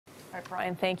All right,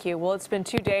 Brian, thank you. Well, it's been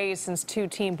 2 days since 2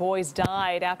 teen boys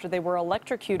died after they were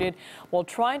electrocuted while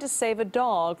trying to save a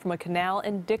dog from a canal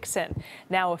in Dixon.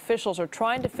 Now officials are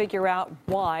trying to figure out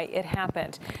why it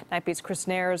happened. Night Beat's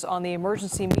Christin Ayers on the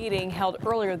emergency meeting held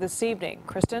earlier this evening.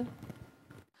 Christin?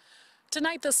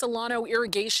 Tonight, the Solano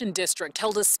Irrigation District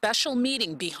held a special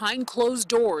meeting behind closed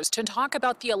doors to talk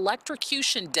about the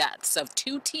electrocution deaths of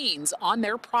 2 teens on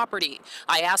their property.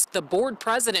 I asked the board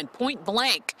president point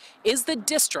blank, is the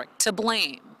district to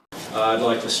blame? I'd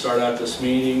like to start out this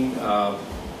meeting a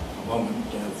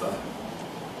moment of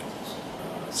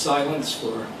silence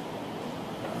for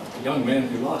the young men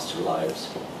who lost their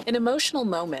lives. An emotional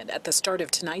moment at the start of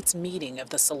tonight's meeting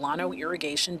of the Solano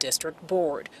Irrigation District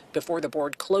Board, before the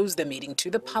board closed the meeting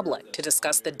to the public to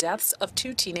discuss the deaths of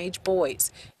 2 teenage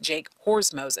boys, Jake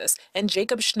Horsmoses and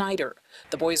Jacob Schneider.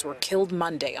 The boys were killed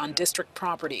Monday on district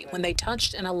property when they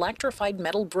touched an electrified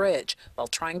metal bridge while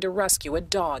trying to rescue a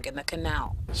dog in the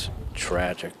canal. It's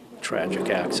tragic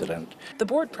accident. The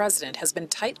board president has been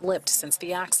tight-lipped since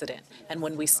the accident, and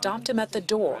when we stopped him at the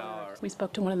door, we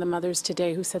spoke to one of the mothers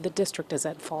today who said the district is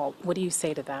at fault. What do you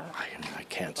say to that? I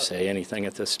can't say anything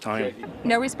at this time.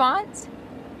 No response?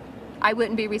 I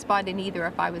wouldn't be responding either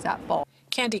if I was at fault.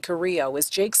 Candy Carrillo is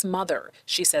Jake's mother.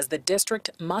 She says the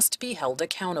district must be held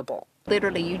accountable.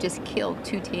 Literally, you just killed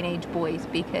 2 teenage boys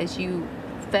because you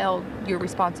failed your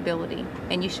responsibility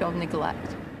and you showed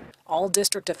neglect. All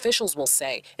district officials will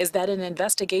say is that an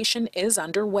investigation is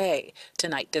underway.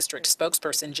 Tonight, district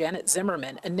spokesperson Janet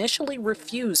Zimmerman initially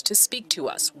refused to speak to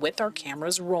us with our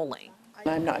cameras rolling.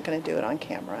 I'm not going to do it on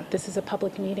camera. This is a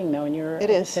public meeting, though, and you're an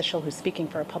official who's speaking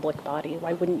for a public body.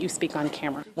 Why wouldn't you speak on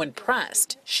camera? When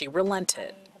pressed, she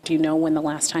relented. Do you know when the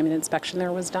last time an inspection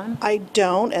there was done? I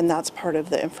don't, and that's part of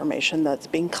the information that's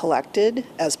being collected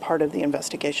as part of the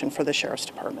investigation for the Sheriff's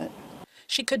Department.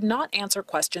 She could not answer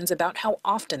questions about how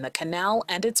often the canal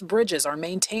and its bridges are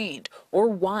maintained or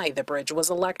why the bridge was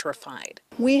electrified.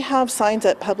 We have signs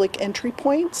at public entry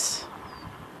points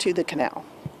to the canal.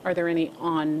 Are there any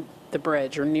on the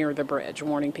bridge or near the bridge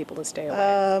warning people to stay away?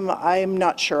 I'm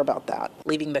not sure about that.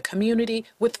 Leaving the community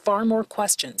with far more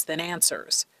questions than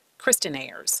answers. Christin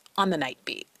Ayers on the Night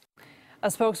Beat. A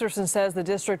spokesperson says the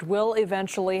district will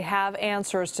eventually have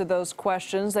answers to those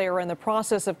questions. They are in the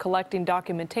process of collecting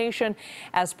documentation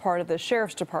as part of the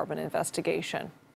Sheriff's Department investigation.